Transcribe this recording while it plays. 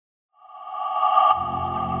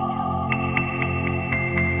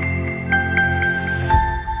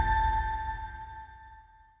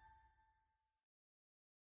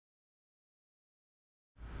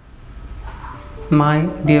My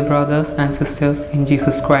dear brothers and sisters in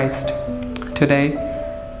Jesus Christ, today,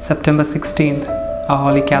 September 16th,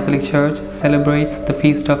 our Holy Catholic Church celebrates the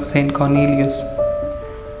feast of St. Cornelius.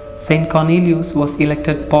 St. Cornelius was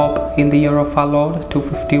elected Pope in the year of our Lord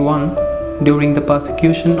 251 during the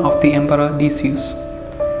persecution of the Emperor Diocese.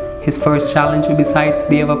 His first challenge, besides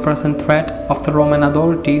the ever-present threat of the Roman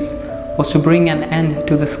authorities, was to bring an end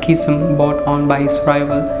to the schism brought on by his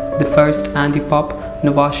rival, the first anti-pope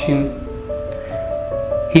Novatian.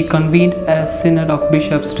 He convened a synod of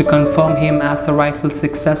bishops to confirm him as the rightful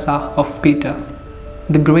successor of Peter.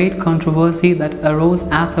 The great controversy that arose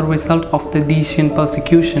as a result of the Decian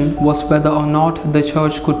persecution was whether or not the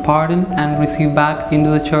Church could pardon and receive back into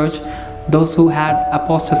the Church those who had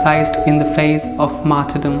apostatized in the face of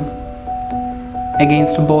martyrdom.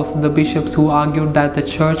 Against both the bishops who argued that the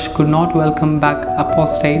Church could not welcome back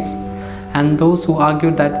apostates, and those who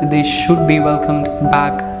argued that they should be welcomed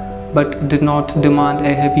back but did not demand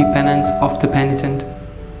a heavy penance of the penitent.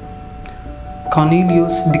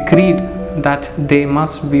 Cornelius decreed that they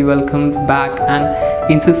must be welcomed back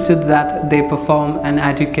and insisted that they perform an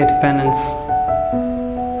adequate penance.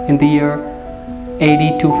 In the year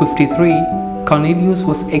AD 253, Cornelius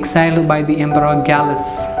was exiled by the Emperor Gallus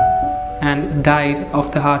and died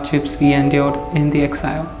of the hardships he endured in the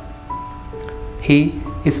exile. He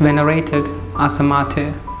is venerated as a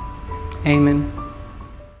martyr. Amen.